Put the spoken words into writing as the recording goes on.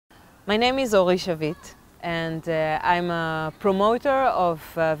My name is Ori Shavit, and I'm a promoter of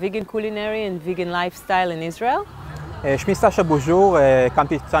vegan culinary and vegan lifestyle in Israel. שמי סשה בוז'ור,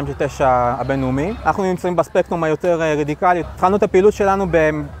 הקמתי את 299 הבינלאומי. אנחנו נמצאים בספקטרום היותר רדיקלי. התחלנו את הפעילות שלנו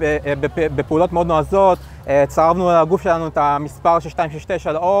בפעולות מאוד נועזות. צרבנו על הגוף שלנו את המספר של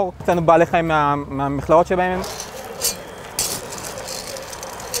 269 לאור. הוצאנו בעלי חיים מהמכלאות שבהם.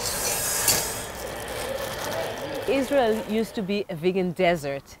 Israel used to be a vegan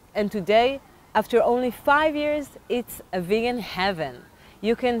desert, and today, after only 5 years, it's a vegan heaven.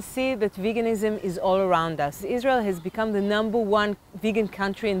 You can see that veganism is all around us. Israel has become the #1 vegan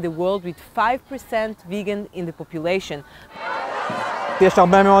country in the world with 5% vegan in the population. יש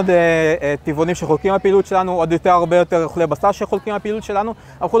הרבה מאוד טבעונים שחולקים מהפעילות שלנו, עוד הרבה יותר אוכלי בשר שחולקים מהפעילות שלנו.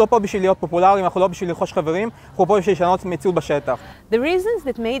 אנחנו לא פה בשביל להיות פופולריים, אנחנו לא בשביל לרכוש חברים, אנחנו פה בשביל לשנות מציאות בשטח. The reasons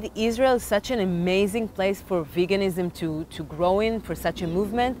that made Israel such an amazing place for veganism to grow in, for such a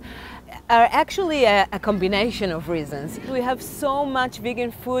movement, are actually a combination of reasons. We have so much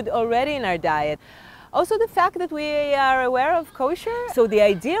vegan food already in our diet. Also the fact that we are aware of kosher. So the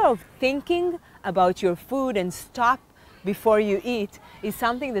idea of thinking about your food and stop before you eat is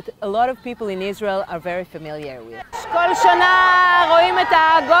something that a lot of people in Israel are very familiar with. כל שנה רואים את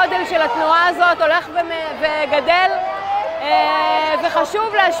הגודל של התנועה הזאת הולך וגדל,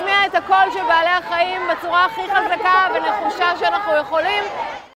 וחשוב להשמיע את הקול של בעלי החיים בצורה הכי חזקה ונחושה שאנחנו יכולים.